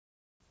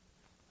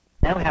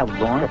Know how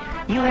long?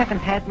 You haven't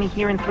had me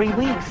here in 3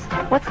 weeks.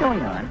 What's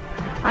going on?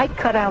 I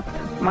cut out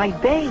my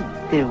day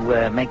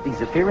to make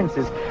these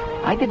appearances.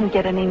 I didn't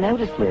get any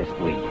notice last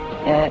week.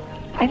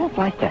 I don't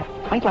like that.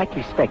 I like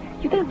respect.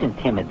 You don't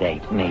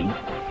intimidate me.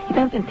 You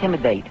don't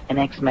intimidate an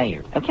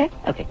ex-mayor, okay?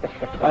 Okay.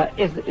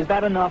 Is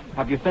that enough?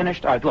 Have you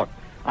finished? All right, look,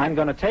 I'm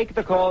going to take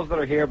the calls that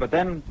are here, but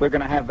then we're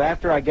going to have,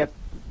 after I get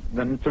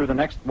through the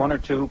next 1 or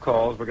 2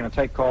 calls, we're going to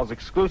take calls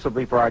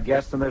exclusively for our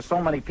guests, and there's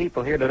so many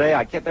people here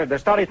today, they're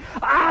starting,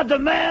 I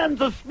demand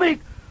to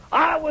speak.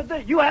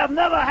 You have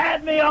never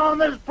had me on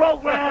this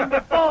program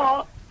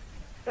before.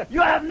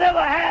 You have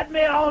never had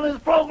me on this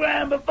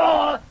program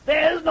before.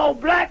 There is no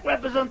black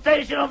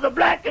representation of the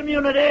black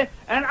community,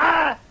 and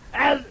I,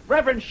 as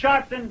Reverend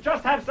Sharpton,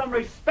 just have some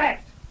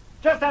respect.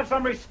 Just have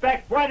some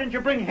respect. Why didn't you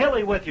bring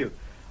Hilly with you?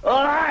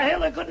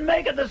 Hilly couldn't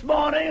make it this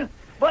morning,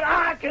 but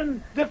I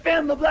can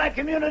defend the black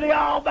community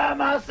all by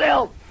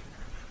myself.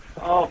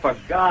 Oh, for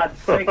God's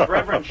sake,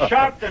 Reverend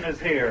Sharpton is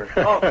here.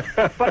 Oh,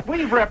 but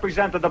we've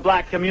represented the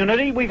black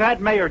community. We've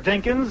had Mayor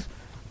Dinkins.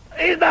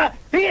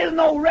 He is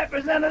no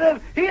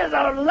representative. He is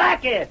a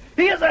lackey.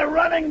 He is a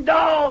running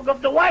dog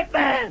of the white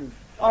man.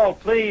 Oh,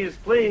 please,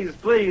 please,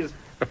 please.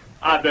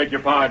 I beg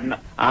your pardon.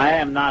 I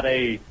am not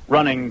a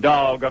running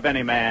dog of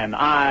any man.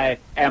 I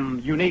am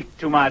unique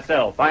to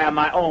myself. I am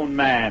my own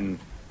man.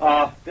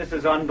 Oh, this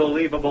is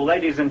unbelievable.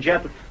 Ladies and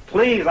gentlemen,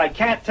 please, I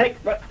can't take...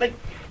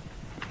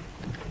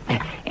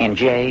 And,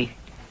 Jay,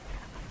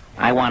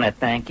 I want to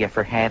thank you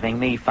for having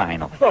me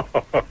finally.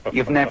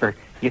 You've never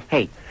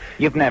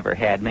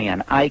had me,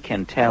 and I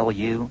can tell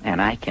you,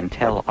 and I can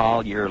tell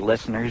all your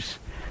listeners,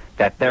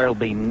 that there'll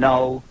be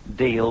no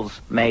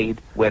deals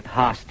made with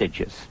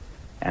hostages.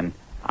 And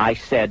I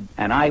said,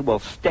 and I will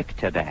stick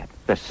to that,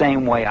 the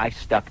same way I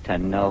stuck to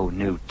no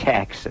new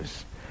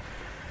taxes.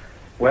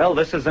 Well,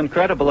 this is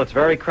incredible. It's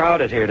very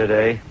crowded here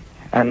today.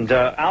 And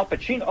Al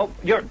Pacino,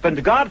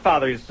 the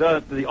Godfather is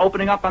the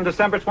opening up on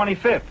December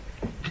 25th.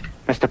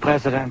 Mr.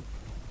 President,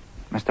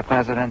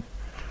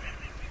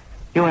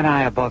 you and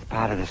I are both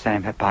part of the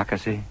same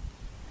hypocrisy.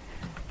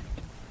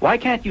 Why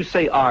can't you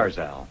say ours,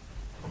 Al?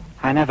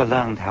 I never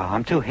learned how.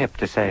 I'm too hip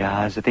to say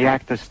ours. At the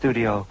Actors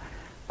Studio,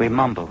 we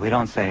mumble. We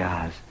don't say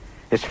ours.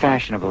 It's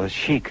fashionable, it's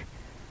chic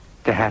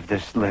to have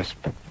this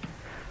lisp.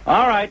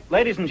 All right,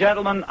 ladies and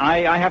gentlemen,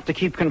 I have to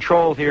keep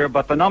control here,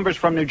 but the numbers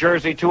from New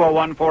Jersey,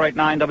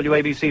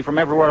 201-489-WABC, from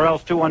everywhere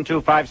else,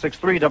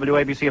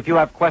 212-563-WABC, if you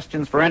have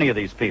questions for any of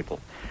these people.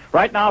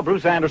 Right now,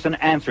 Bruce Anderson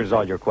answers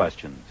all your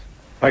questions.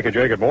 Thank you,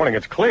 Jay. Good morning.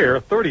 It's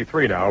clear,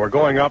 33 now. We're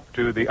going up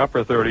to the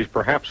upper 30s,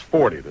 perhaps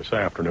 40 this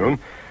afternoon.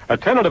 A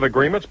tentative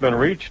agreement's been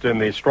reached in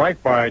the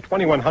strike by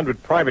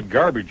 2,100 private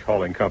garbage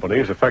hauling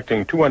companies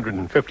affecting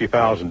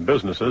 250,000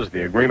 businesses.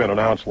 The agreement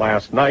announced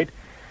last night,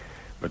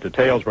 but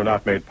details were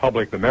not made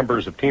public. The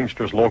members of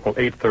Teamsters Local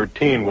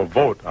 813 will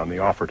vote on the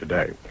offer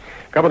today.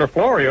 Governor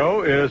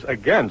Florio is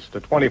against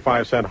a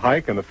 25-cent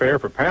hike in the fare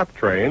for PATH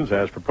trains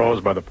as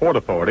proposed by the Port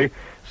Authority,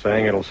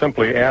 saying it'll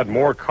simply add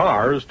more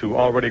cars to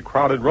already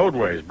crowded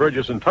roadways,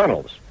 bridges, and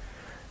tunnels.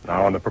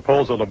 Now, on the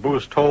proposal to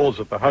boost tolls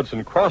at the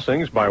Hudson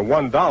crossings by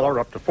 $1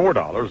 up to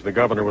 $4, the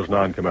governor was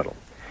noncommittal.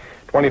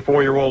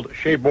 24-year-old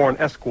Shayborn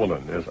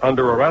Esquilin is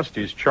under arrest.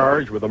 He's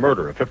charged with the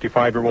murder of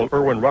 55-year-old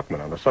Irwin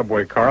Ruckman on a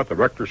subway car at the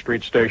Rector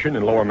Street station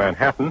in Lower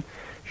Manhattan.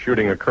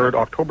 Shooting occurred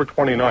October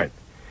 29th.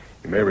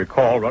 You may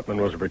recall Ruckman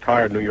was a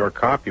retired New York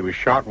cop. He was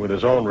shot with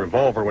his own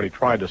revolver when he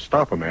tried to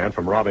stop a man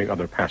from robbing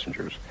other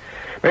passengers.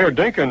 Mayor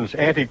Dinkins'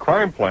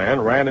 anti-crime plan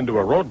ran into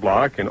a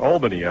roadblock in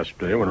Albany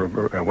yesterday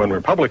when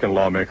Republican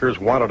lawmakers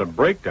wanted a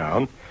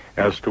breakdown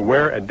as to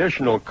where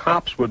additional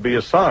cops would be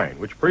assigned,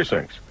 which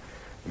precincts.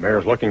 The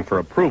mayor's looking for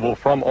approval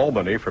from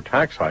Albany for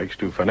tax hikes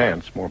to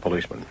finance more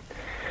policemen.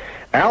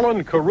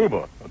 Alan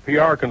Karuba, a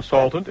PR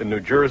consultant in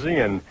New Jersey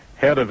and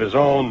head of his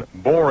own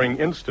Boring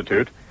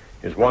Institute,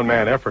 his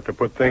one-man effort to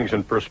put things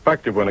in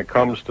perspective when it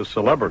comes to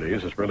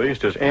celebrities, has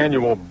released his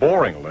annual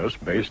boring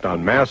list based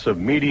on massive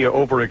media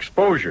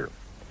overexposure.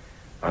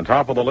 On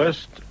top of the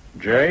list,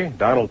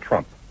 Donald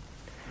Trump.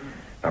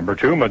 Number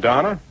 2,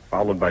 Madonna,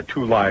 followed by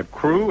 2 Live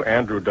Crew,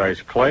 Andrew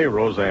Dice Clay,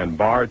 Roseanne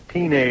Barr,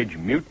 Teenage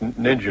Mutant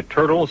Ninja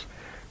Turtles,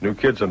 New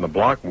Kids on the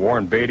Block,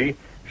 Warren Beatty,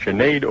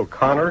 Sinead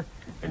O'Connor,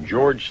 and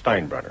George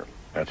Steinbrenner.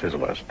 That's his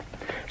list.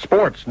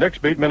 Sports, Knicks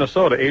beat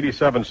Minnesota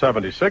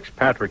 87-76.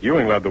 Patrick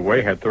Ewing led the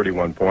way, had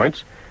 31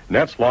 points.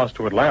 Nets lost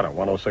to Atlanta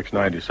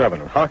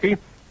 106-97. In hockey,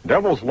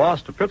 Devils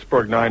lost to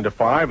Pittsburgh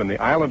 9-5, and the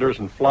Islanders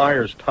and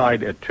Flyers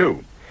tied at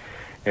 2.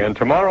 And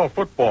tomorrow,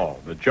 football,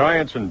 the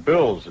Giants and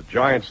Bills at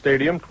Giant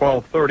Stadium,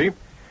 12:30.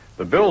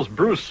 The Bills'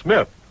 Bruce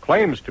Smith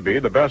claims to be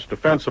the best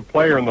defensive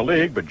player in the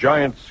league, but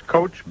Giants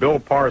coach Bill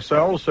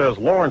Parcells says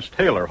Lawrence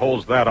Taylor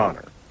holds that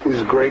honor.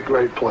 He's a great,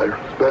 great player.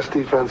 Best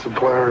defensive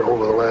player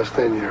over the last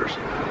 10 years.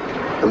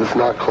 And it's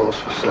not close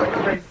for second.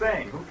 What are they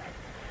saying?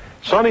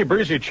 Sunny,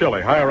 breezy,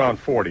 chilly. High around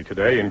 40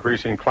 today.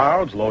 Increasing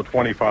clouds. Low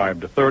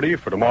 25 to 30.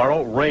 For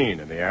tomorrow, rain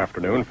in the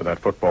afternoon for that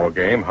football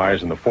game.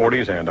 Highs in the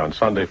 40s, and on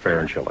Sunday, fair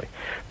and chilly.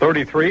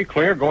 33,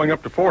 clear, going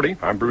up to 40.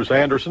 I'm Bruce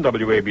Anderson,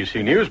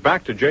 WABC News.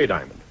 Back to Jay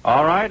Diamond.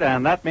 All right,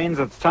 and that means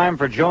it's time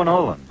for Joe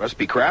Nolan. Must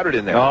be crowded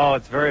in there. Oh,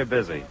 it's very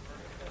busy.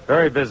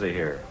 Very busy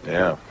here.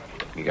 Yeah.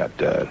 You got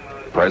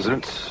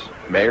presidents,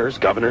 mayors,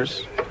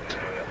 governors.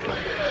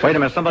 Wait a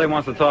minute, somebody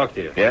wants to talk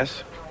to you.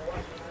 Yes?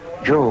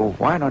 Joe,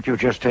 why don't you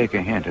just take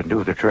a hint and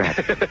do the trick?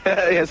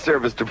 Yes, sir,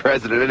 Mr.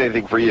 President.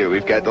 Anything for you.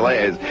 We've got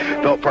delays.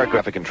 Belt Park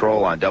Traffic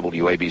Control on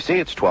WABC.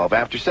 It's 12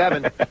 after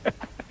 7.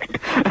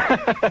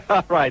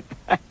 All right,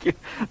 thank you.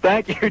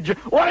 Thank you, Joe.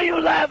 What are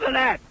you laughing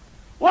at?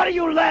 What are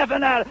you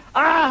laughing at?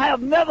 I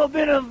have never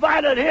been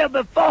invited here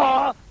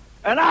before,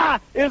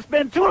 and it's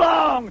been too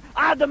long.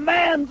 I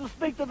demand to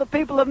speak to the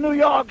people of New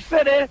York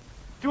City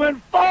to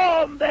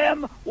inform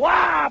them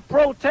why I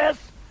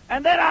protest,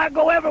 and then I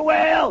go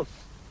everywhere else.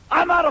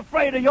 I'm not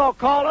afraid of your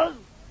callers.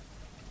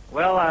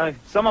 Well,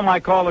 some of my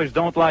callers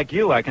don't like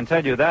you. I can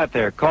tell you that.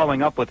 They're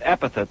calling up with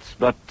epithets.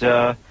 But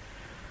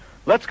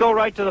let's go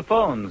right to the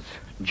phones.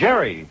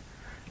 Jerry,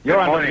 you're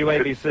on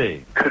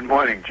WABC. Good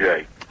morning,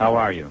 Jay. How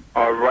are you?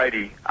 All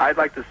righty. I'd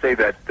like to say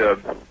that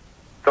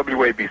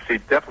WABC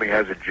definitely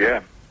has a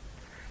gem.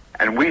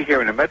 And we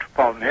here in the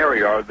metropolitan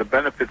area are the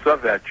benefits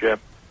of that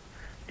gem.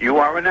 You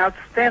are an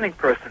outstanding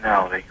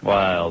personality.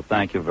 Well,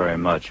 thank you very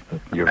much.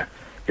 You're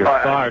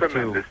far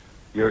tremendous.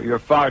 You're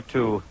far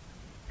too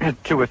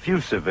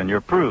effusive in your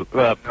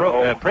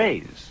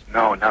praise.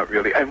 No, not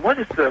really. And what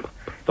is the...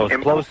 Those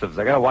plosives.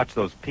 I got to watch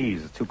those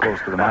P's. It's too close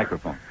to the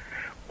microphone.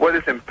 What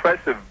is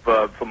impressive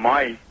from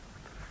my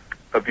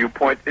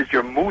viewpoint is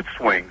your mood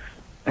swings.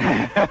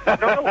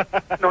 No.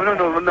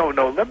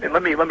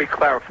 Let me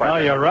clarify. No,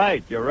 that. you're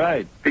right. You're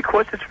right.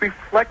 Because it's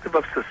reflective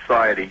of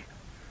society.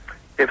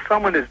 If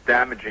someone is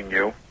damaging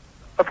you,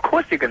 of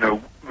course you're going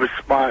to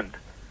respond.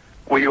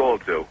 We all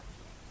do.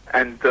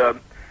 And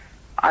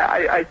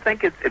I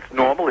think it's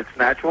normal, it's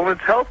natural, and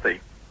it's healthy.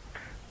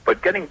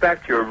 But getting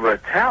back to your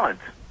talent,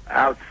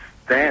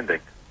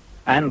 outstanding.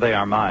 And they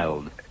are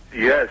mild.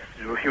 Yes,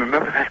 you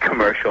remember that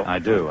commercial? I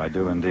do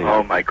indeed.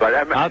 Oh, my God.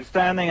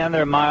 Outstanding, and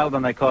they're mild,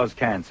 and they cause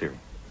cancer.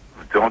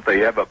 Don't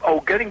they ever? Oh,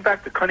 getting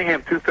back to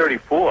Cunningham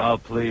 234. Oh,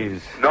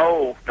 please.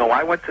 No,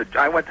 I went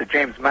to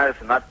James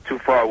Madison, not too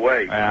far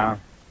away. Yeah.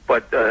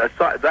 But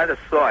that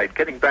aside,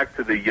 getting back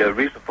to the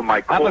reason for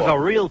my call. That was a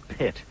real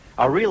pit,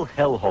 a real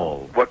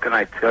hellhole. What can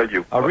I tell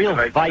you? A real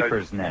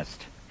viper's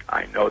nest.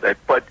 I know that.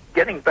 But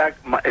getting back,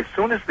 as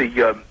soon as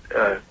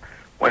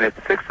when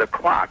it's 6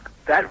 o'clock,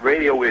 that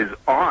radio is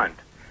on.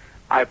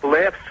 I've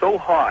laughed so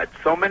hard,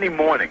 so many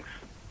mornings.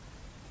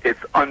 It's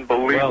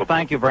unbelievable. Well,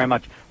 thank you very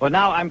much. Well,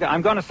 now I'm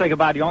going to say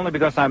goodbye to you only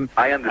because I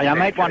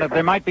understand.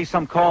 There might be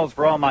some calls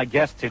for all my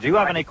guests here. Do you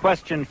have any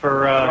question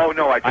for...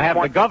 No, I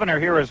have the governor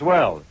here as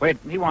well. Wait,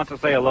 he wants to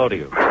say hello to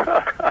you.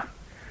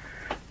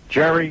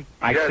 Jerry,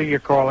 I see you're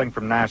calling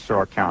from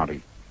Nassau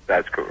County.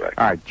 That's correct.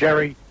 All right,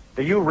 Jerry,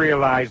 do you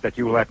realize that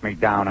you let me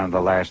down on the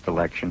last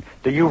election?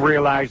 Do you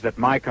realize that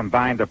my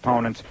combined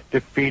opponents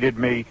defeated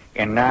me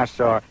in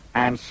Nassau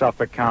and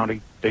Suffolk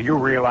County? Do you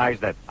realize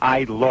that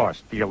I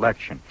lost the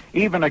election,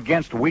 even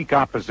against weak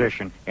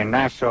opposition in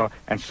Nassau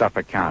and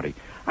Suffolk County?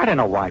 I don't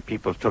know why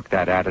people took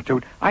that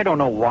attitude. I don't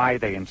know why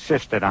they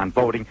insisted on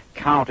voting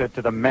counter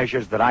to the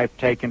measures that I've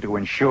taken to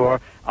ensure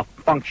a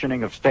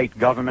functioning of state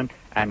government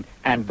and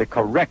the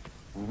correct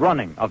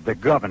running of the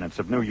governance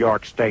of New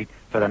York State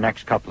for the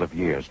next couple of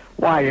years.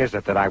 Why is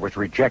it that I was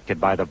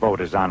rejected by the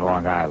voters on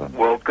Long Island?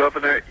 Well,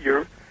 Governor,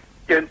 you're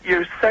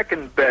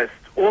second best.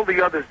 All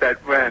the others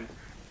that ran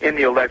in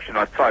the election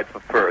are tied for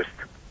first.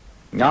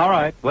 All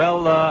right.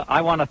 Well, I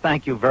want to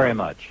thank you very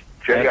much.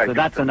 Jay,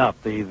 that's enough.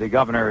 The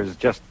governor is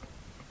just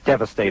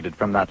devastated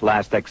from that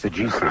last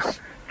exegesis.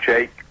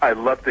 Jay, I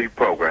love the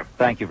program.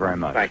 Thank you very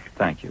much.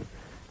 Thank you.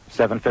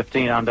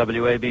 7:15 on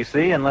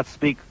WABC, and let's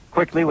speak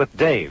quickly with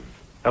Dave.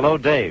 Hello,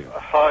 Dave.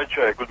 Hi,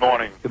 Jay. Good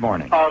morning. Good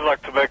morning. I'd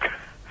like to make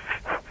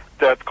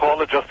that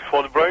caller just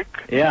before the break.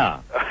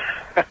 Yeah.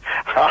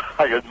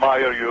 I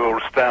admire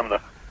your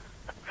stamina.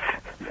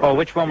 Oh,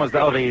 which one was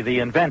the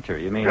inventor?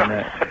 You mean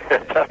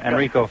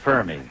Enrico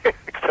Fermi?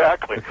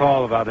 Exactly. The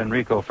call about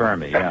Enrico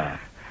Fermi, yeah.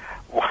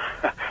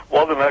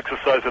 What an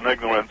exercise in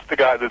ignorance. The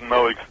guy didn't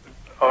know.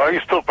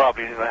 He's still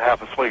probably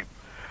half asleep.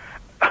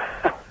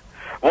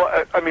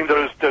 Well, I mean,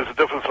 there's a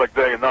difference like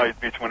day and night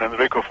between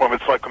Enrico Fermi.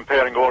 It's like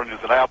comparing oranges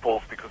and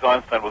apples because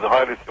Einstein was a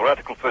highly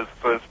theoretical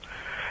physicist,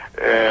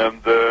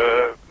 and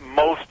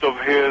most of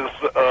his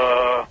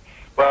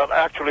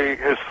actually,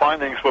 his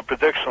findings were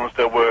predictions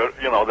that were,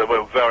 they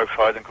were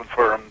verified and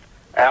confirmed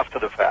after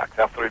the fact,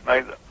 after it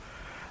made them.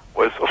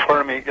 Was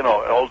Fermi,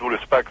 all due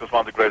respect, was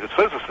one of the greatest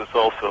physicists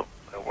also.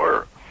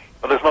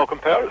 But there's no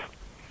comparison.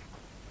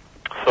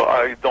 So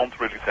I don't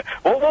really think.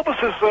 Well, what was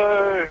his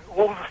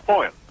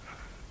point?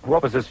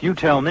 What was this? You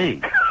tell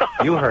me.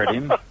 You heard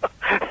him.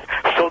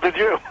 So did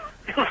you.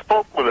 You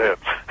spoke with him.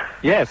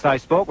 Yes, I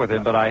spoke with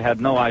him, but I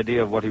had no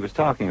idea of what he was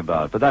talking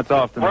about. But that's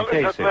often the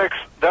case here.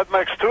 That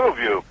makes two of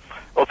you.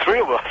 Well, three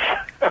of us.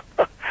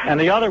 And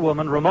the other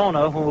woman,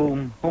 Ramona,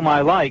 whom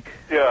I like,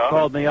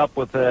 called me up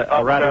with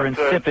a rather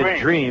insipid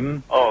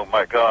dream. Oh,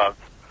 my God.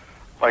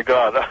 My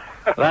God.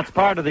 That's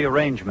part of the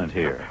arrangement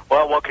here.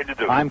 Well, what can you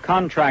do? I'm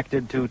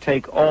contracted to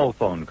take all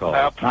phone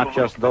calls, not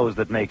just those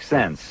that make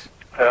sense.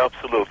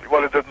 Absolutely.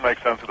 Well, it didn't make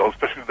sense at all,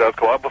 especially that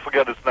call. I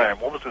forget his name.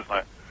 What was his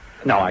name?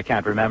 No, I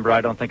can't remember. I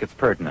don't think it's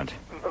pertinent.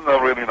 No,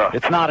 really not.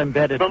 It's not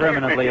embedded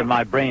permanently in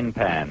my brain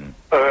pan.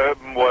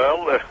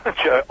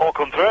 Au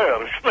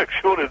contraire, make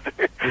sure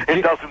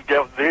it doesn't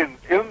get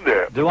in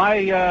there.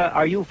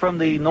 Are you from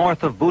the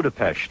north of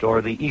Budapest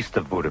or the east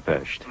of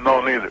Budapest?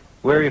 No, neither.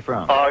 Where are you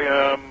from? I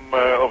am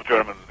of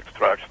German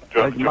extraction.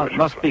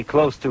 Must be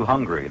close to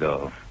Hungary,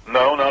 though.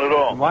 No, not at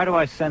all. Why do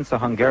I sense a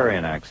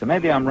Hungarian accent?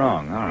 Maybe I'm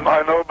wrong.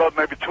 I know about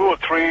maybe two or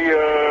three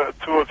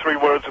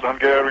words in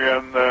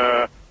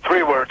Hungarian.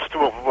 3 words, 2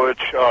 of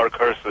which are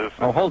curses.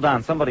 Oh, hold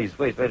on. Wait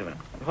a minute.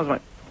 Hold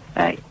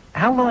on.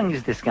 How long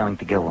is this going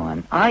to go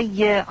on?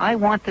 I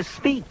want to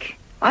speak.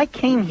 I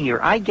came here.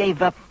 I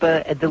gave up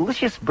a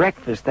delicious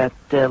breakfast at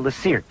Le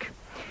Cirque.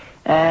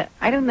 I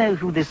don't know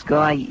who this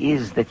guy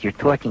is that you're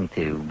talking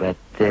to, but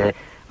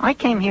I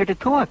came here to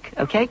talk,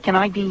 okay? Can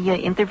I be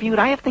interviewed?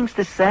 I have things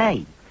to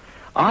say.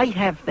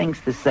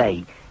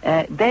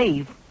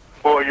 Dave.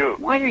 Who are you?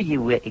 Why are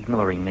you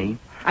ignoring me?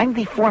 I'm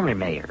the former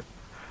mayor.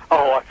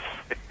 Oh, I see.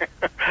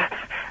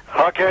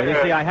 Okay. You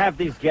see, I have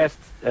these guests.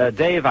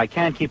 Dave, I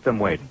can't keep them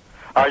waiting.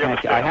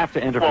 I have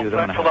to interview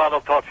them. Thanks a lot.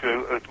 I'll talk to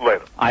you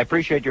later. I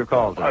appreciate your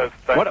call, Dave.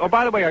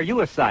 By the way, are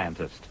you a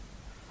scientist?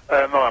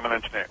 No, I'm an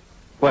engineer.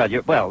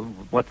 Well,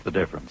 what's the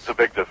difference? It's a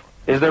big difference.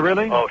 Is there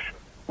really? Oh, sure.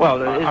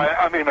 Well,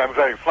 I'm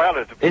very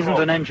flattered. Isn't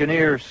an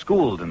engineer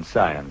schooled in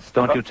science?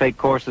 Don't you take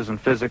courses in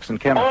physics and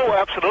chemistry? Oh,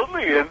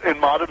 absolutely, in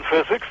modern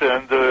physics,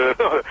 and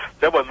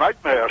there were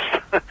nightmares.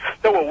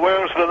 There were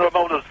worse than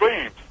Ramona's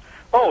dreams.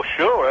 Oh,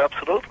 sure,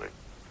 absolutely.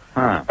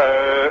 Huh.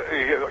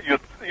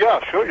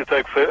 Sure, you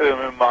take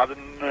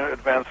modern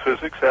advanced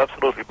physics,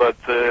 absolutely, but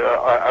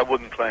I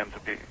wouldn't claim to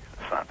be a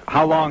scientist.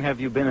 How long have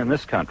you been in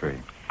this country?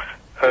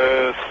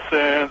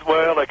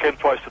 I came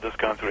twice to this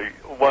country.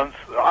 Once,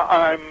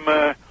 I'm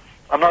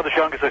not as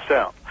young as I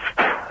sound.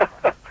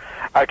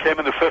 I came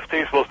in the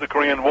 50s, was the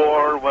Korean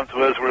War, went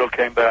to Israel,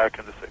 came back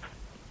in the 60s.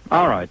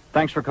 All right,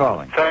 thanks for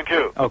calling. Thank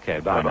you.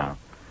 Okay, bye now.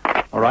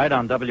 All right,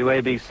 on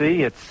WABC,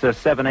 it's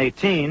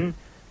 7:18,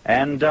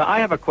 and I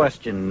have a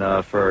question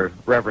for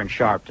Reverend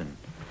Sharpton.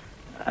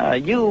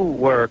 You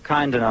were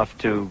kind enough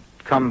to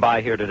come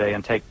by here today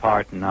and take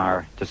part in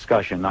our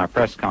discussion, our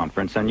press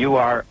conference, and you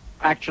are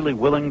actually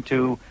willing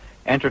to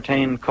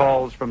entertain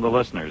calls from the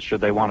listeners,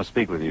 should they want to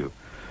speak with you.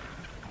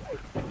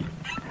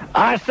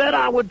 I said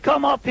I would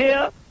come up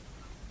here.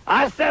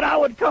 I said I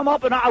would come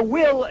up and I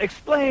will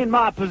explain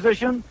my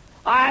position.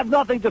 I have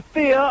nothing to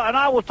fear, and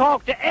I will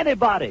talk to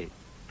anybody.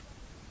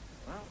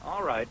 Well,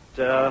 all right.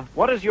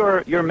 What is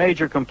your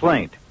major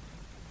complaint?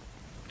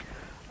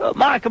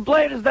 My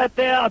complaint is that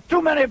there are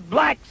too many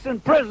blacks in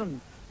prison.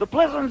 The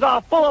prisons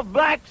are full of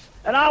blacks,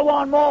 and I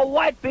want more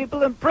white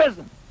people in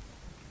prison.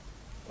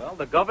 Well,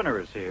 the governor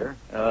is here.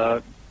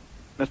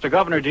 Mr.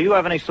 Governor, do you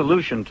have any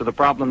solution to the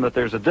problem that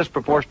there's a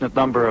disproportionate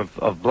number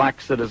of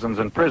black citizens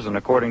in prison,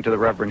 according to the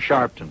Reverend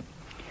Sharpton?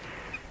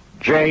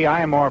 Jay,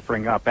 I am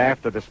offering up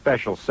after the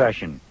special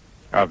session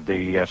of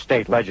the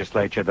state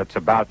legislature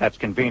that's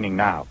convening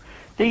now.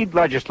 The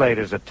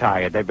legislators are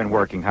tired. They've been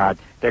working hard.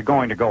 They're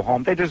going to go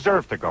home. They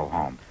deserve to go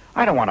home.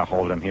 I don't want to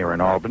hold them here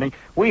in Albany.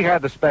 We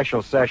had the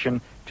special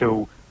session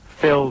to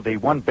fill the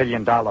 $1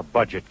 billion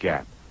budget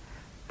gap.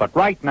 But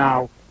right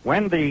now,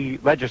 when the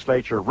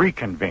legislature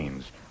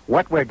reconvenes,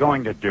 what we're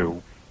going to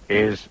do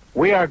is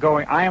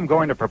I am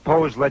going to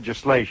propose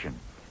legislation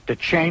to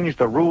change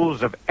the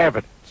rules of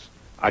evidence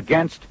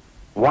against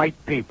white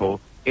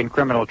people in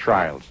criminal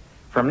trials.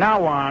 From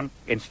now on,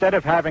 instead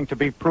of having to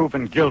be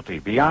proven guilty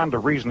beyond a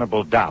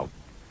reasonable doubt,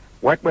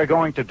 what we're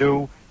going to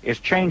do is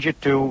change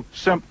it to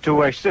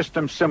a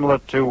system similar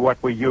to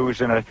what we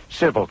use in a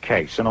civil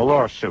case, in a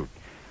lawsuit,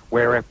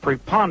 where a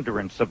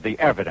preponderance of the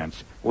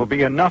evidence will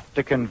be enough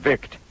to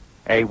convict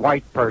a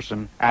white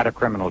person at a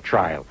criminal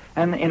trial.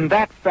 And in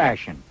that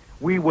fashion,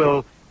 we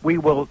will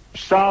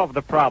solve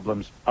the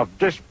problems of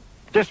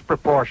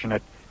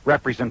disproportionate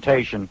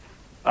representation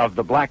of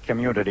the black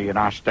community in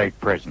our state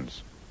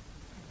prisons.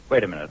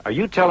 Wait a minute. Are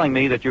you telling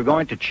me that you're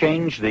going to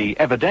change the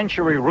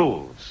evidentiary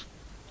rules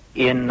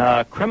in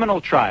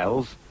criminal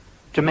trials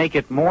to make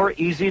it more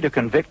easy to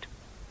convict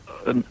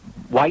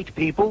white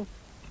people?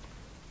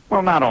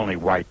 Well, not only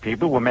white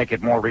people. We'll make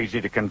it more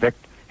easy to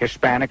convict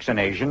Hispanics and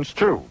Asians,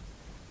 too.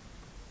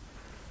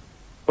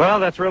 Well,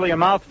 that's really a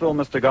mouthful,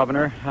 Mr.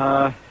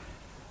 Governor.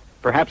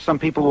 Perhaps some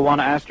people will want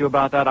to ask you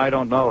about that. I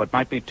don't know. It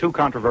might be too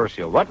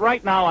controversial. But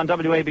right now on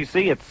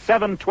WABC, it's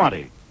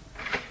 7:20.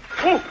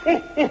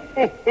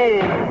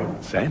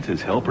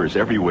 Santa's helpers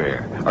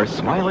everywhere are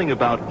smiling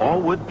about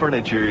Allwood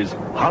Furniture's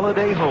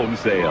Holiday Home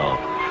Sale.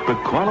 The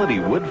quality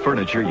wood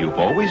furniture you've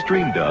always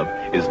dreamed of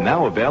is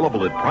now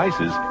available at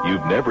prices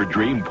you've never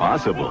dreamed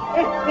possible.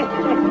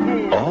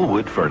 All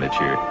Wood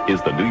Furniture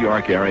is the New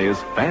York area's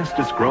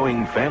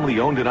fastest-growing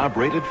family-owned and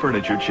operated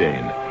furniture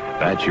chain.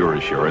 That's your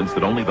assurance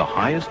that only the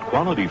highest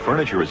quality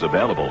furniture is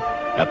available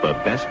at the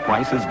best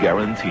prices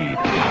guaranteed.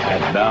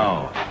 And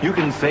now, you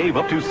can save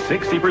up to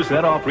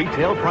 60% off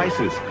retail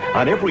prices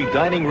on every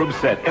dining room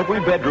set,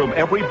 every bedroom,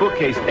 every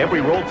bookcase,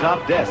 every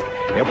roll-top desk,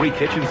 every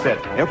kitchen set,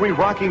 every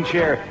rocking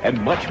chair,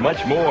 and much,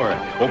 much more.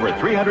 Over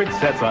 300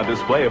 sets on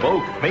display of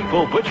oak,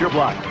 maple, butcher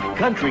block,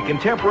 country,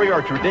 contemporary,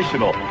 or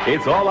traditional.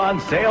 It's all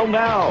on sale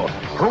now.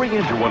 Hurry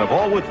into one of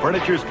Allwood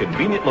Furniture's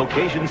convenient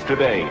locations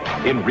today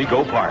in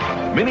Rego Park,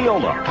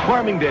 Mineola,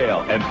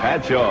 Farmingdale, and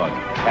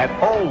Patchogue. At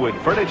Allwood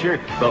Furniture,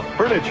 the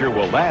furniture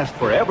will last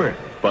forever,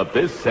 but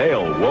this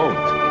sale won't.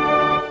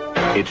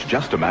 It's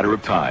just a matter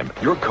of time.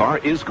 Your car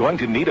is going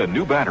to need a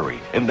new battery,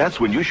 and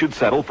that's when you should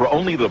settle for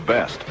only the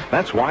best.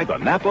 That's why the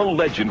Napa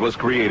Legend was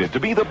created, to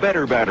be the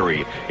better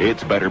battery.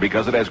 It's better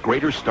because it has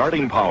greater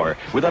starting power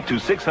with up to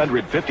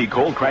 650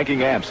 cold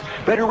cranking amps,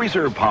 better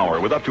reserve power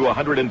with up to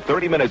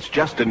 130 minutes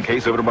just in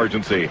case of an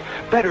emergency,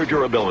 better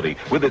durability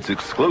with its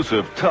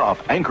exclusive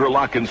tough anchor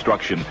lock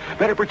construction,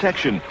 better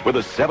protection with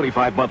a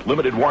 75-month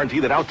limited warranty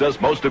that outdoes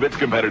most of its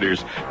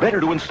competitors,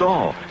 better to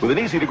install with an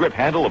easy-to-grip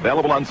handle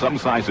available on some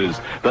sizes.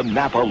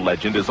 The Napa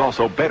Legend is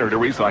also better to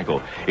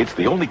recycle. It's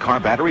the only car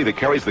battery that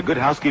carries the Good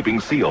Housekeeping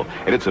seal,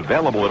 and it's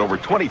available at over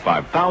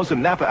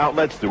 25,000 Napa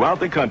outlets throughout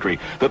the country.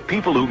 The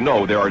people who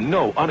know there are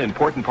no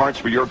unimportant parts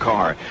for your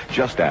car.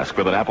 Just ask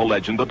for the Napa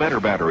Legend, the better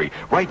battery.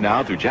 Right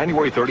now through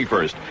January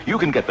 31st, you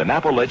can get the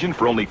Napa Legend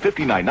for only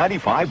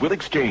 $59.95 with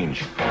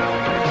exchange.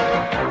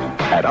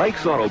 At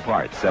Ike's Auto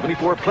Parts,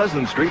 74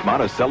 Pleasant Street,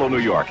 Monticello, New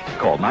York.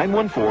 Call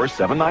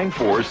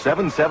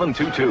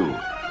 914-794-7722.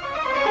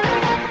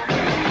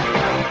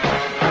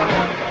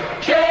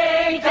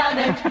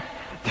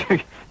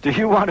 Do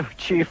you want to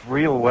achieve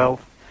real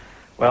wealth?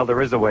 Well,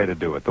 there is a way to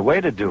do it. The way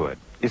to do it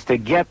is to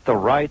get the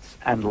rights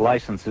and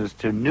licenses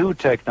to new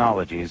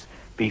technologies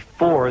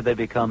before they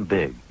become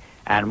big.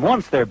 And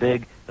once they're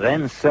big,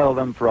 then sell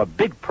them for a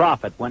big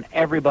profit when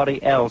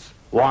everybody else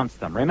wants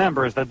them.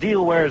 Remember, as the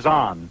deal wears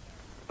on,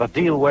 the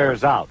deal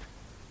wears out.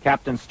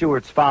 Captain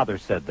Stewart's father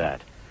said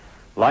that.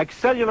 Like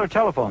cellular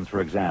telephones,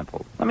 for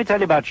example. Let me tell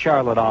you about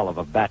Charlotte Olive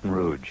of Baton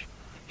Rouge.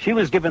 She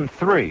was given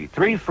three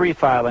free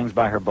filings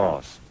by her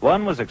boss.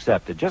 One was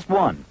accepted, just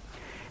one.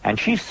 And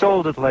she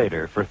sold it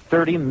later for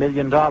 $30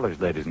 million,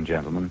 ladies and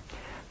gentlemen.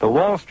 The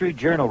Wall Street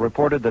Journal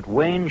reported that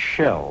Wayne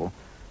Shell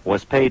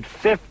was paid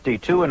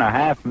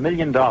 $52.5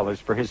 million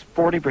for his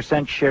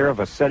 40% share of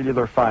a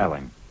cellular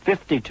filing.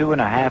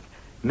 $52.5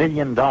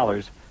 million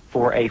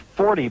for a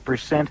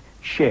 40%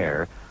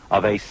 share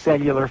of a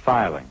cellular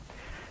filing.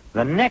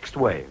 The next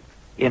wave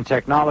in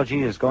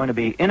technology is going to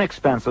be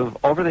inexpensive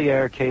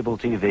over-the-air cable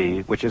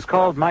TV, which is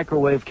called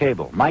microwave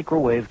cable.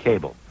 Microwave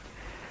cable.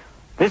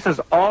 This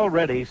is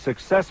already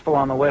successful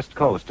on the West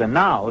Coast, and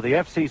now the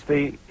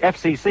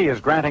FCC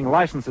is granting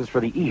licenses for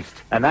the East,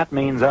 and that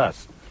means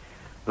us.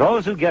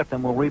 Those who get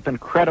them will reap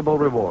incredible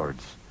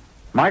rewards.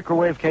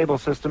 Microwave cable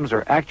systems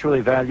are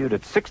actually valued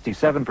at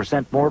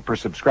 67% more per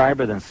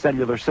subscriber than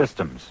cellular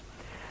systems.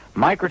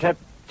 Microtech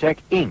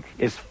Inc.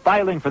 is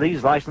filing for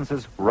these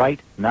licenses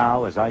right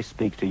now as I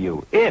speak to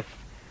you. If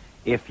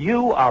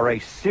you are a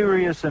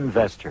serious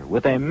investor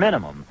with a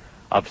minimum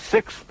of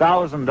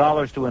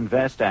 $6,000 to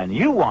invest and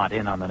you want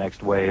in on the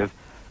next wave,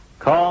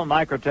 call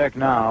Microtech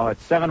now at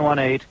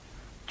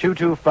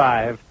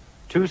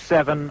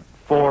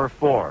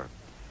 718-225-2744.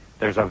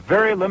 There's a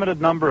very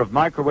limited number of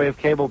microwave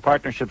cable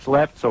partnerships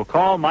left, so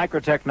call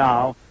Microtech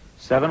now,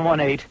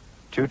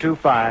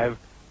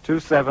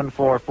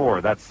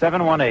 718-225-2744. That's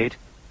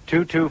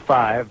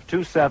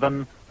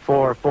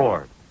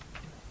 718-225-2744.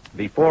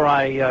 Before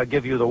I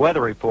give you the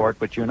weather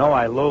report, which you know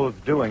I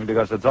loathe doing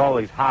because it's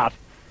always hot,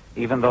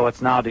 even though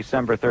it's now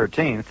December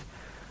 13th,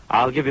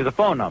 I'll give you the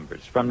phone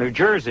numbers. From New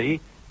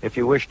Jersey, if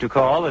you wish to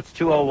call, it's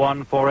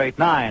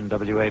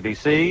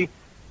 201-489-WABC.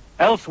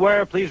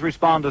 Elsewhere, please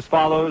respond as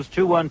follows,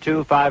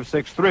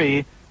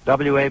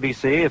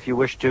 212-563-WABC, if you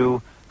wish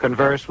to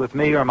converse with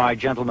me or my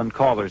gentlemen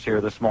callers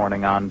here this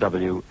morning on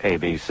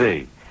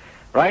WABC.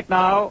 Right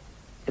now,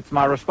 it's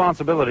my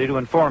responsibility to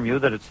inform you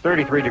that it's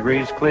 33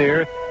 degrees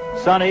clear,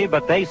 sunny,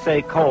 but they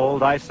say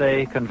cold, I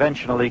say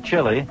conventionally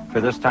chilly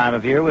for this time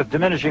of year with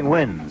diminishing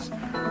winds.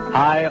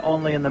 High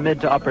only in the mid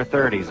to upper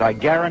 30s. I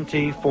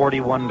guarantee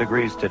 41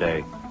 degrees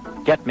today.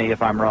 Get me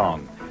if I'm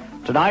wrong.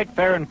 Tonight,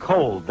 fair and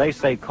cold. They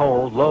say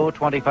cold, low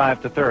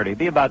 25 to 30.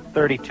 Be about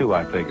 32,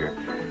 I figure.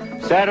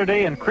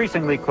 Saturday,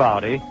 increasingly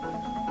cloudy.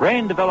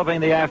 Rain developing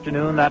in the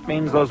afternoon. That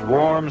means those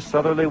warm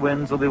southerly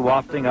winds will be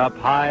wafting up.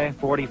 High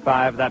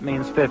 45, that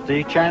means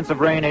 50. Chance of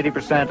rain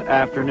 80%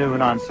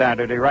 afternoon on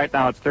Saturday. Right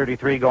now it's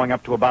 33, going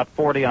up to about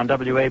 40 on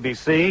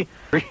WABC.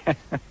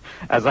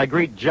 As I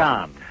greet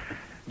John.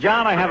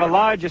 John, I have a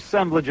large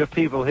assemblage of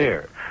people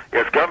here.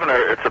 Yes, Governor,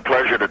 it's a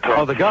pleasure to talk.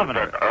 Oh, the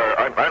governor.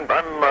 I'm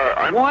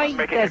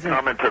making a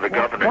comment to the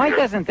governor. Why here.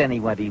 doesn't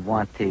anybody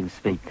want to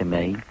speak to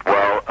me?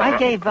 Well, I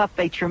gave up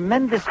a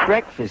tremendous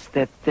breakfast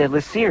at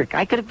Le Cirque.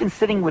 I could have been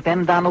sitting with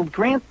M. Donald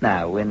Grant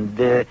now,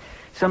 and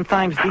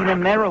sometimes Dina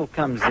Merrill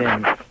comes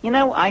in. You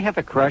know, I have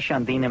a crush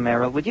on Dina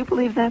Merrill. Would you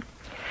believe that?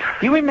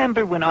 Do you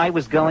remember when I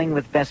was going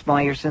with Bess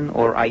Meyerson,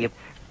 or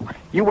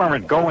You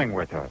weren't going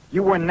with her.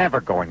 You were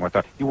never going with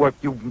her. You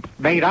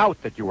made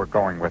out that you were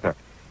going with her.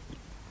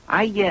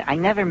 I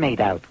never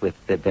made out with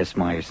Bess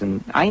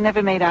Meyerson. I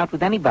never made out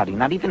with anybody,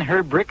 not even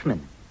Herb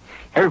Rickman.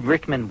 Herb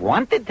Rickman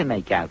wanted to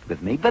make out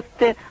with me, but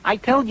I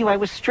told you I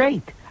was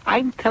straight.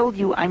 I told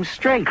you I'm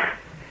straight.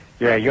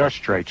 Yeah, you're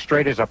straight.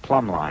 Straight as a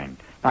plumb line.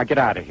 Now get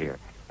out of here.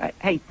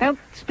 Hey, don't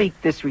speak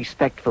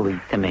disrespectfly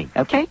to me,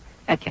 okay?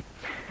 Okay.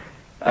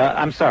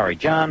 I'm sorry,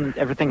 John,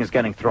 everything is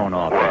getting thrown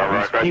off.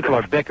 Well, people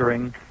are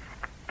bickering.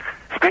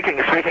 Speaking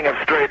of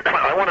straight,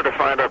 I wanted to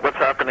find out what's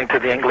happening to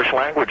the English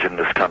language in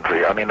this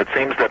country. I mean, it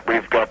seems that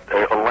we've got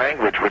a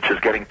language which is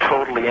getting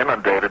totally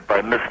inundated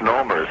by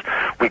misnomers.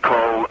 We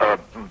call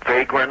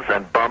vagrants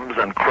and bums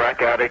and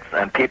crack addicts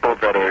and people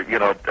that are,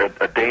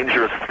 a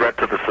dangerous threat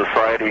to the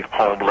society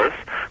homeless,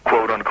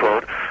 quote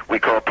unquote. We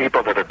call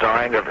people that are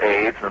dying of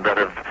AIDS and that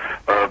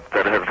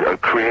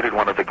have created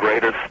one of the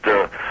greatest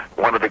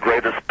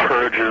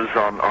purges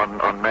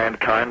on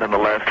mankind in the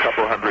last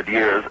couple hundred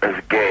years as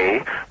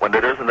gay, when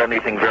there isn't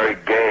anything very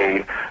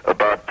gay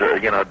about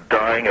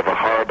dying of a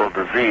horrible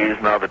disease.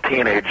 Now the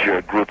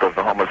teenage group of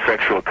the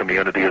homosexual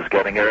community is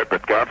getting it,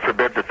 but God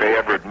forbid that they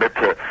ever admit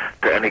to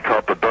any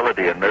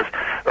culpability in this.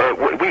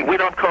 We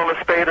don't call a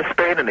spade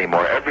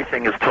anymore.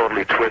 Everything is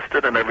totally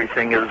twisted and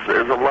everything is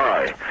a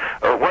lie.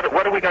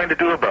 What are we going to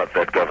do about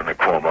that, Governor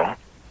Cuomo?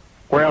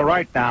 Well,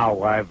 right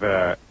now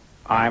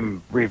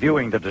I'm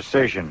reviewing the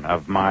decision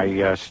of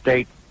my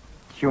state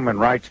human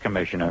rights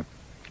commissioner,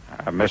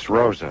 Miss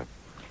Rosa.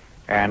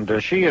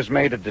 And she has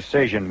made a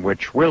decision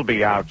which will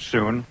be out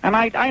soon. And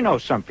I know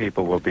some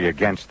people will be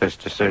against this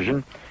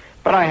decision,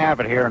 but I have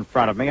it here in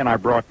front of me, and I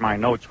brought my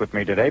notes with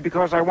me today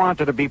because I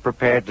wanted to be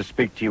prepared to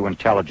speak to you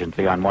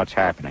intelligently on what's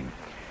happening.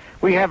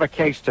 We have a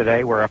case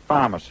today where a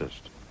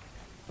pharmacist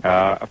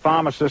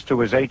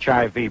who is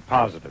HIV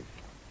positive,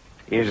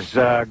 is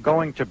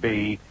going to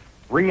be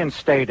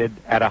reinstated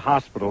at a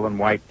hospital in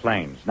White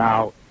Plains.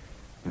 Now,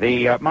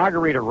 the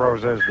Margarita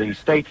Rosa is the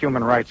state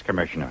human rights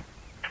commissioner.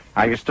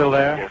 Are you still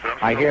there? Yes, I'm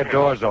still I hear here.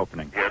 doors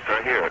opening. Yes,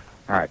 I hear it.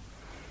 All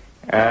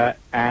right.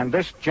 And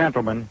this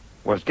gentleman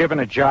was given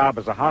a job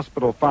as a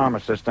hospital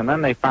pharmacist, and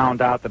then they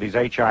found out that he's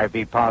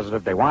HIV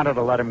positive. They wanted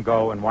to let him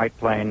go in White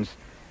Plains,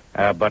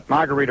 but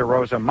Margarita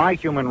Rosa, my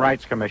human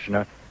rights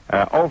commissioner,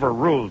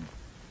 overruled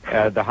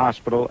the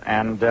hospital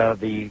and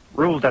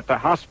ruled that the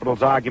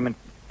hospital's argument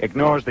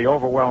ignores the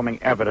overwhelming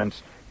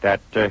evidence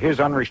that his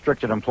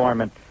unrestricted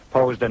employment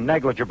posed a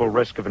negligible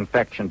risk of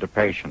infection to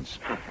patients.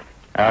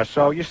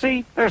 So, you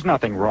see, there's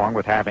nothing wrong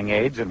with having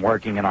AIDS and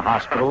working in a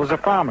hospital as a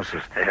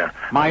pharmacist. Yeah.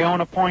 My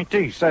own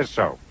appointee says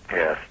so.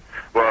 Yes.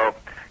 Well,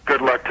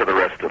 good luck to the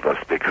rest of us,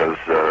 because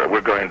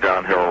we're going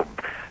downhill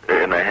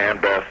in a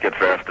handbasket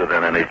faster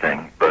than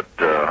anything. But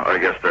I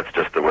guess that's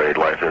just the way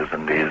life is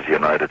in these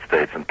United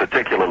States, and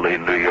particularly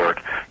New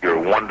York, your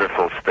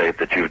wonderful state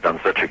that you've done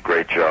such a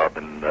great job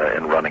in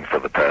running for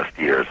the past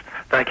years.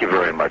 Thank you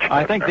very much.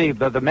 I think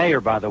the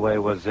mayor, by the way,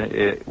 was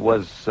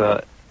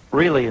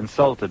really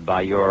insulted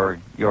by your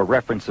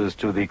references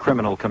to the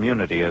criminal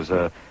community as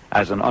an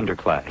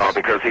underclass. Oh,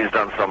 because he's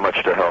done so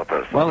much to help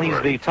us. Well,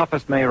 he's the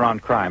toughest mayor on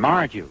crime,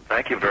 aren't you?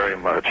 Thank you very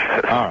much.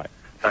 All right.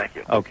 Thank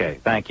you. Okay,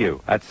 thank you.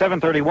 At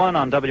 7:31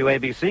 on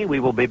WABC, we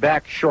will be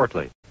back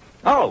shortly.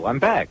 Oh, I'm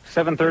back.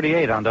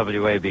 7:38 on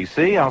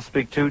WABC. I'll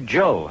speak to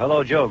Joe.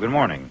 Hello, Joe. Good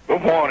morning.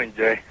 Good morning,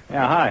 Jay.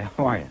 Yeah, hi.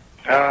 How are you?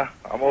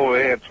 I'm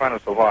over here trying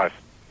to survive.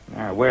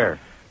 Where?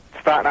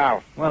 Staten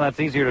Island. Well,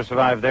 that's easier to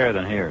survive there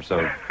than here,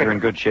 so you're in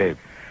good shape.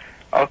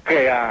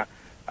 Okay,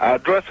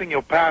 addressing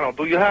your panel,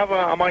 do you have,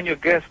 among your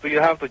guests, do you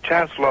have the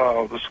Chancellor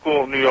of the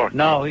School of New York?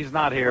 No, he's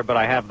not here, but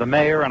I have the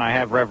mayor, and I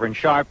have Reverend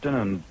Sharpton,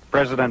 and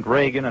President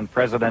Reagan, and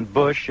President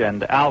Bush,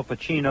 and Al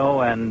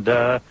Pacino, and,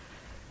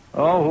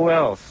 who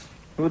else?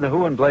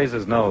 Who in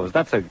blazes knows?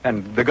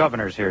 And the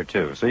governor's here,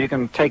 too, so you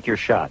can take your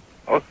shot.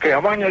 Okay,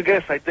 among your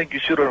guests, I think you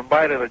should have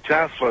invited the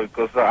Chancellor,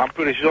 because I'm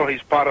pretty sure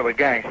he's part of the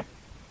gang.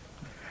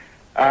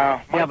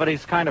 Yeah, but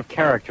he's kind of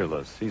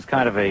characterless. He's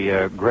kind of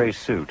a gray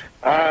suit.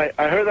 I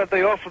heard that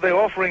they're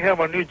offering him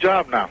a new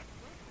job now.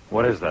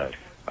 What is that?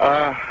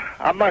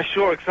 I'm not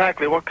sure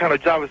exactly what kind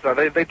of job is that.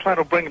 They're trying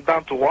to bring him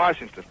down to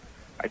Washington.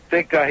 I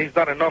think he's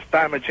done enough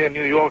damage here in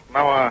New York.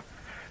 Now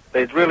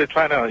they're really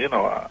trying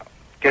to,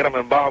 get him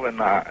involved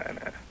in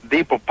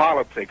deeper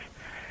politics.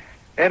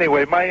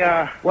 Anyway,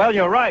 Well,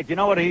 you're right. You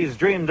know what he's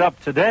dreamed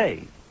up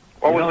today?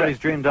 What he's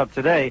dreamed up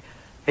today?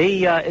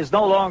 He is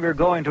no longer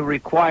going to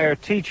require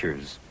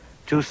teachers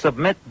to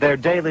submit their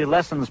daily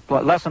lesson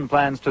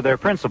plans to their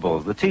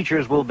principals. The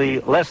teachers will be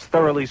less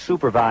thoroughly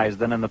supervised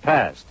than in the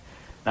past.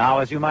 Now,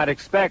 as you might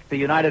expect, the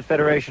United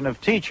Federation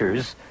of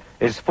Teachers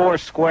is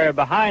foursquare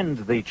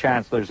behind the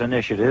Chancellor's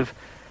initiative,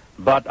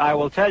 but I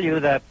will tell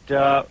you that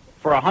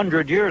for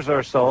 100 years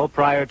or so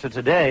prior to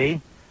today,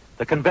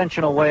 The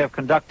conventional way of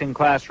conducting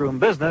classroom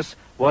business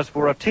was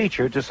for a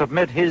teacher to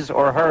submit his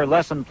or her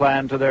lesson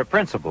plan to their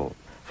principal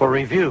for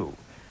review.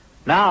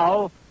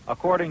 Now,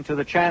 according to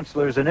the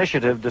Chancellor's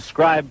initiative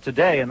described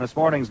today in this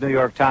morning's New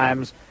York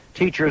Times,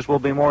 teachers will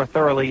be more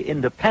thoroughly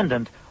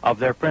independent of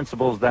their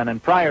principals than in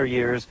prior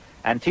years,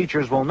 and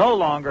teachers will no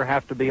longer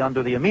have to be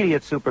under the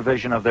immediate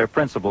supervision of their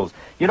principals.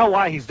 You know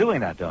why he's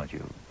doing that, don't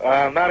you?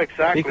 Not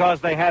exactly.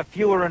 Because they have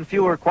fewer and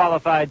fewer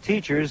qualified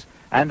teachers,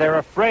 and they're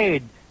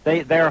afraid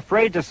they're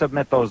afraid to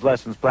submit those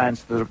lessons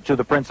plans to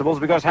the principals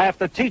because half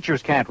the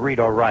teachers can't read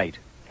or write.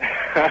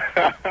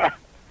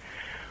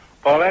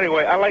 Well,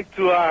 anyway, I'd like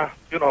to,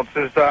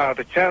 since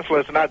the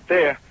Chancellor's not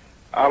there,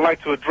 I'd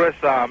like to address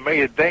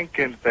Mayor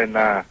Dinkins and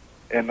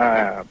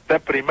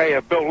Deputy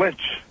Mayor Bill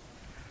Lynch.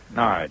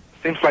 All right.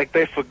 Seems like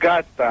they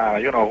forgot, who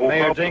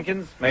Mayor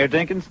Dinkins? Mayor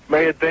Dinkins?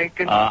 Mayor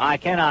Dinkins? I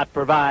cannot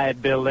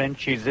provide Bill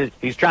Lynch.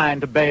 He's trying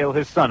to bail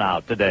his son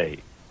out today.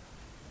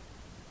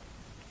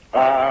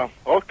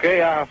 Okay,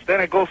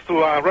 then it goes to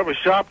Reverend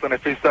Sharpton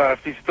if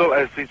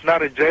he's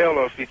not in jail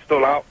or if he's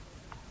still out.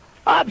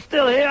 I'm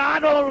still here. I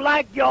don't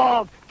like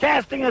y'all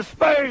casting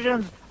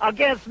aspersions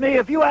against me.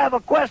 If you have a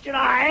question,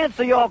 I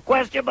answer your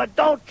question, but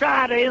don't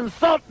try to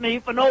insult me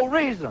for no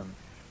reason.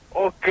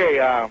 Okay,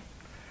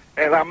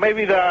 and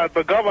maybe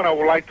the governor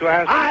would like to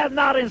answer. I have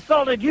not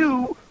insulted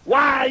you.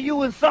 Why are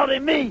you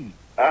insulting me?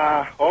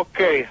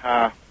 Okay,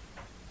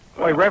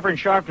 Wait, Reverend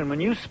Sharpton,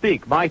 when you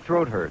speak, my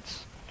throat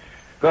hurts.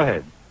 Go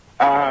ahead.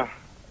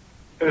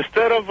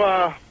 Instead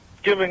of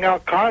giving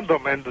out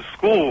condom in the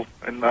school,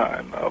 in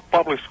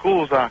public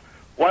schools,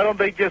 why don't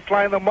they just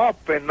line them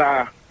up? And,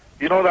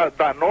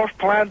 that North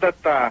plan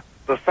that the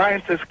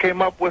scientists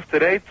came up with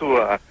today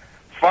to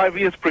 5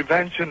 years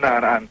prevention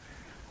and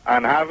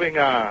having,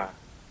 for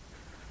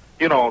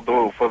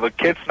the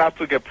kids not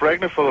to get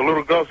pregnant, for the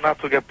little girls not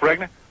to get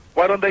pregnant,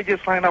 why don't they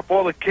just line up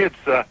all the kids,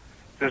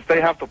 since they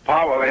have the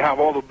power, they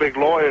have all the big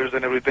lawyers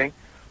and everything,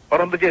 why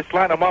don't they just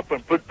line them up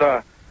and put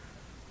the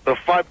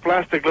 5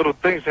 plastic little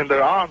things in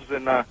their arms,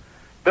 and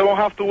they won't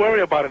have to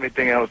worry about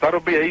anything else.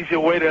 That'll be an easier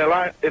way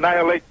to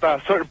annihilate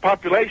certain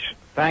population.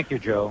 Thank you,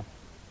 Joe.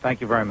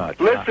 Thank you very much.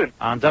 Listen.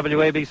 On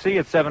WABC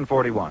at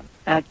 7:41.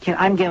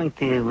 I'm going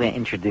to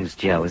introduce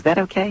Joe. Is that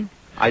okay?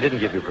 I didn't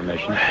give you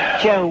permission.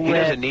 Joe... He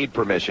doesn't need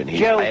permission. He's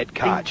Joe, Ed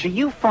Koch. do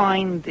you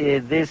find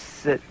this...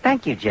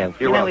 thank you, Joe.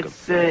 You're welcome.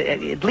 It's,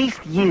 at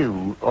least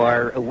you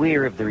are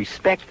aware of the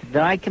respect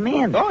that I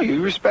command. Oh,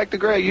 you respect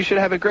you should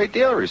have a great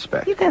deal of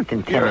respect. You don't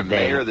intimidate. You're a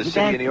mayor of the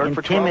city of New York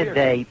for 12 years.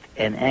 Intimidate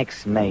an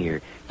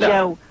ex-mayor. No.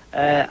 Joe,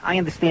 I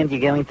understand you're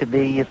going to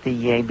be at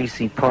the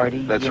ABC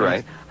party. That's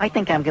right. I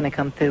think I'm going to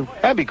come too.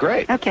 That'd be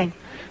great. Okay.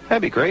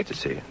 That'd be great to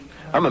see you.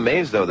 I'm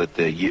amazed, though, that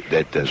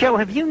Joe,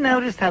 have you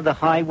noticed how the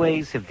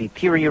highways have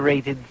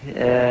deteriorated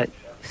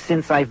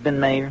since I've been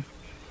mayor?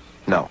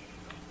 No.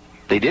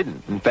 They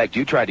didn't. In fact,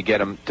 you tried to get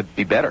them to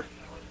be better.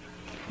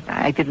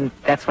 I didn't.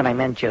 That's what I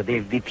meant, Joe.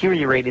 They've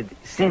deteriorated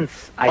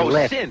since I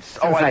left. Since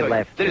I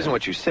left. That isn't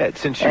what you said.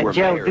 Since you were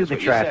Joe, mayor. do the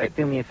traffic.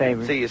 Do me a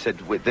favor. See, you said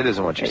that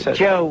isn't what you said.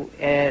 Joe,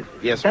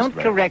 yes, don't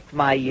correct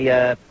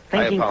my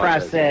thinking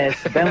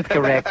process. Don't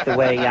correct the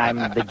way I'm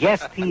the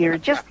guest here.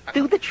 Just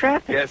do the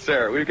traffic. Yes,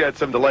 sir. We've got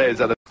some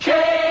delays on the...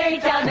 Jay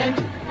Diamond,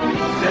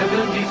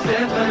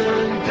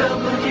 77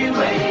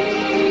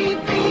 WABC.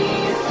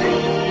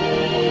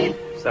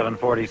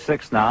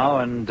 7:46 now,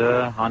 and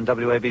on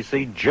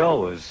WABC,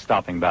 Joe is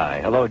stopping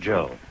by. Hello,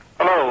 Joe.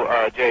 Hello,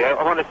 Jay.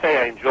 I want to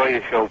say I enjoy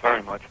your show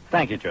very much.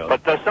 Thank you, Joe.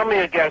 But some of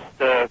your guests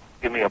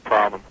give me a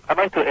problem. I'd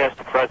like to ask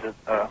the President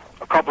a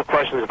couple of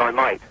questions, if I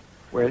might.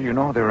 Well,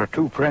 there are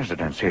 2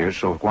 presidents here,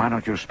 so why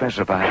don't you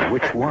specify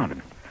which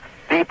one?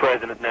 The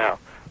President now.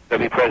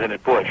 That'd be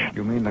President Bush.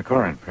 You mean the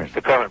current president?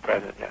 The current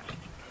President, yes.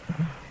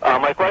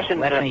 My question...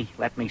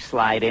 Let me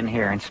slide in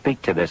here and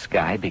speak to this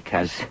guy,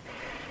 because...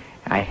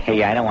 I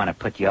don't want to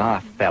put you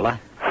off, fella.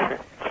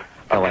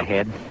 Go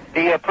ahead.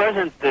 The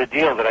present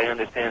deal that I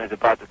understand is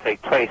about to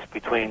take place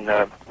between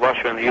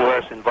Russia and the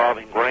U.S.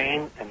 involving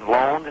grain and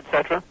loans,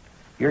 etc.?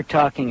 You're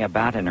talking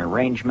about an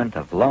arrangement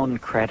of loan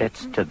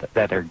credits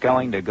that are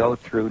going to go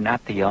through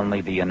not only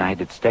the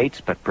United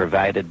States, but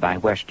provided by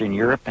Western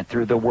Europe and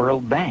through the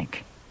World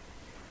Bank.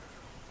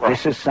 Well,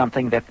 this is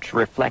something that's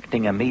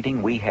reflecting a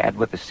meeting we had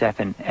with the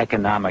 7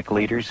 economic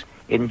leaders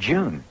in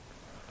June.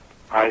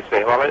 I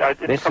see. Well,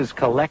 this is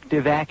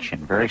collective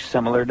action, very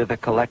similar to the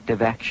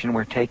collective action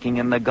we're taking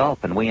in the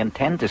Gulf, and we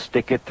intend to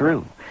stick it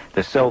through.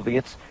 The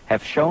Soviets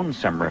have shown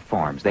some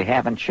reforms. They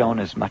haven't shown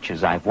as much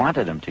as I've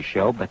wanted them to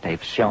show, but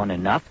they've shown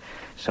enough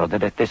so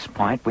that at this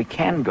point we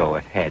can go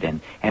ahead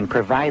and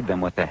provide them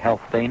with the help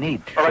they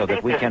need so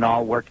that we can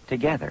all work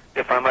together.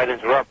 If I might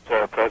interrupt,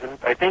 President,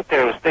 I think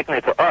they're sticking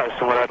it to us,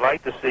 and what I'd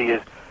like to see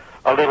is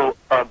a little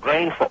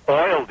grain for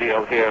oil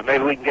deal here.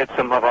 Maybe we can get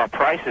some of our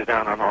prices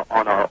down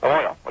on our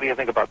oil. What do you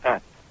think about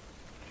that?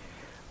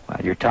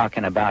 Well, you're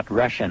talking about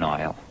Russian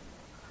oil.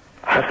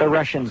 But the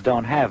Russians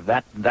don't have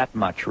that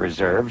much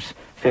reserves.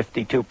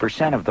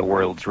 52% of the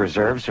world's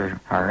reserves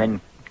are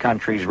in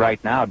countries right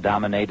now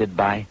dominated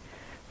by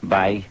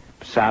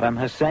Saddam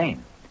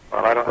Hussein.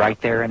 Well, I don't right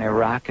there in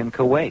Iraq and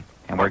Kuwait.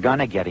 And we're going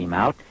to get him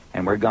out,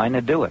 and we're going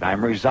to do it.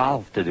 I'm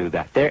resolved to do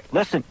that.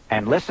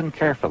 Listen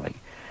carefully.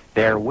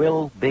 There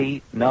will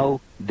be no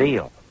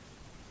deal.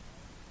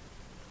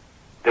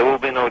 There will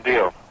be no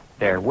deal.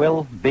 There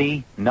will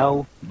be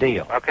no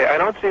deal. Okay, I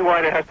don't see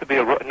why there has to be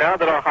now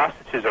that our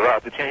hostages are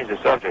out, to change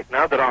the subject,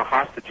 now that our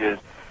hostages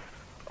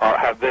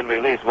have been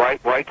released,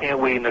 why can't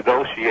we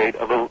negotiate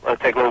a little,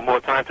 take a little more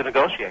time to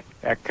negotiate?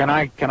 Can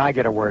I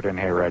get a word in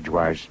here,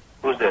 Edgewise?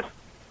 Who's this?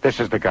 This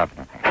is the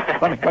governor.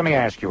 let me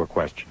ask you a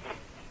question.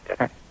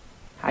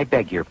 I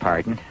beg your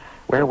pardon.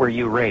 Where were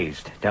you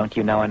raised? Don't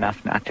you know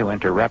enough not to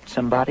interrupt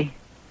somebody?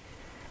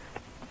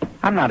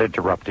 I'm not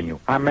interrupting you.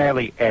 I'm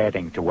merely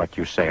adding to what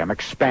you say. I'm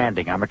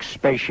expanding. I'm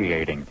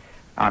expatiating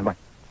on what...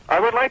 I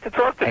would like to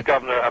talk to the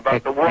governor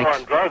about the war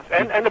on drugs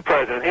and the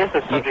president. Here's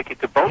the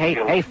subject to both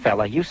deal with. Hey,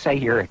 fella, you say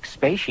you're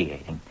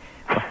expatiating.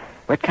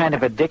 What kind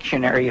of a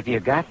dictionary have you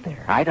got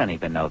there? I don't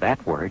even know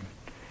that word.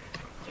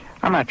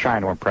 I'm not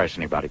trying to impress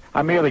anybody.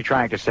 I'm merely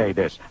trying to say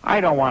this.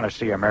 I don't want to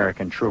see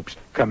American troops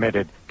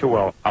committed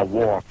to a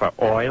war for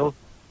oil.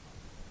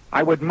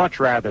 I would much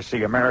rather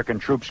see American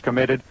troops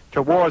committed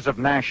to wars of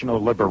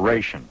national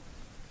liberation.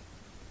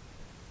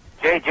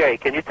 JJ,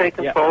 can you take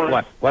control?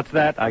 What? What's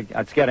that?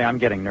 I'm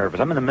getting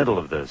nervous. I'm in the middle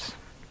of this.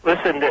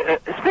 Listen,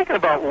 speaking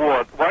about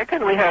war, why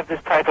couldn't we have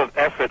this type of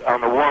effort on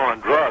the war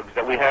on drugs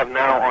that we have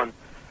now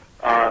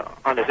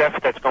on this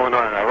effort that's going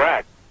on in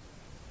Iraq?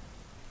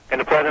 Can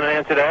the president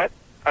answer that?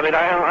 I mean,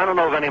 I don't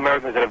know of any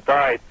Americans that have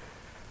died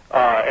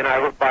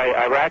by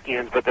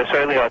Iraqis, but there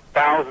certainly are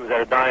thousands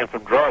that are dying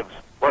from drugs.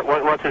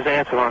 What's his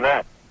answer on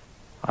that?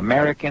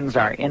 Americans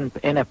are in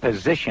a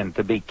position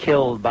to be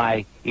killed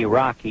by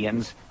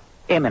Iraqians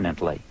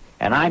imminently,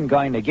 and I'm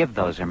going to give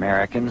those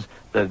Americans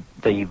the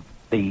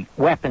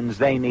weapons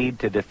they need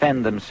to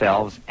defend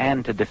themselves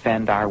and to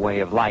defend our way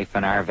of life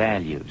and our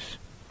values.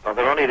 Well,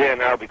 they're only there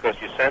now because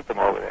you sent them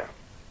over there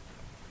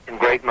in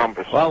great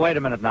numbers. Well, wait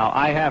a minute now.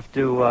 I have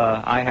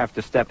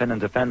to step in and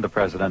defend the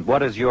president.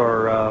 What is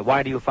your?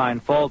 Why do you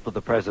find fault with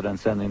the president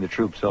sending the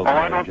troops over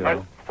there,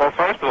 Joe? Well,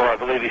 first of all, I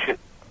believe he should.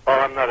 Well,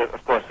 I'm not,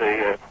 of course,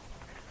 a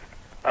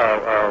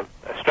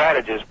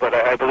strategist, but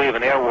I believe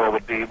an air war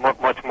would be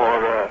much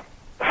more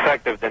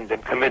effective than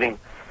committing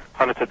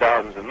hundreds of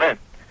thousands of men.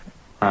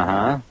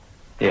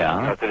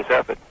 Yeah. To this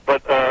effort.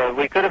 But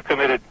we could have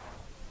committed,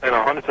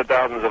 hundreds of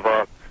thousands of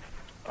our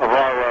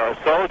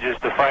soldiers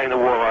to fighting the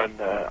war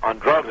on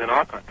drugs in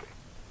our country.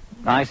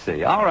 I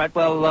see. All right.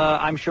 Well,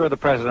 I'm sure the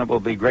president will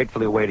be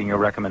gratefully awaiting your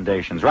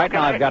recommendations. Right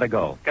now, I've got to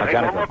go. I've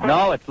got to go.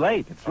 No, it's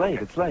late. It's late.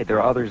 It's late.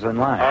 There are others in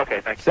line. Okay,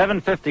 thank you.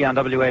 7:50 on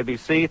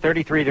WABC.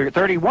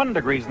 31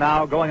 degrees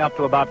now, going up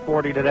to about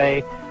 40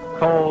 today.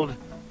 Cold,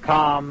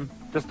 calm,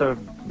 just a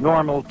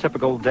normal,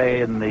 typical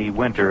day in the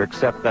winter,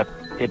 except that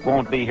it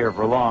won't be here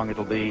for long.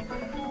 It'll be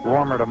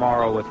warmer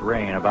tomorrow with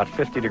rain, about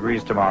 50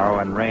 degrees tomorrow,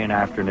 and rain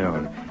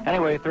afternoon.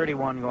 Anyway,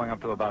 31 going up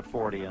to about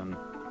 40 in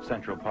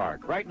Central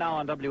Park. Right now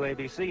on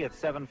WABC, it's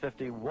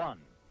 7:51.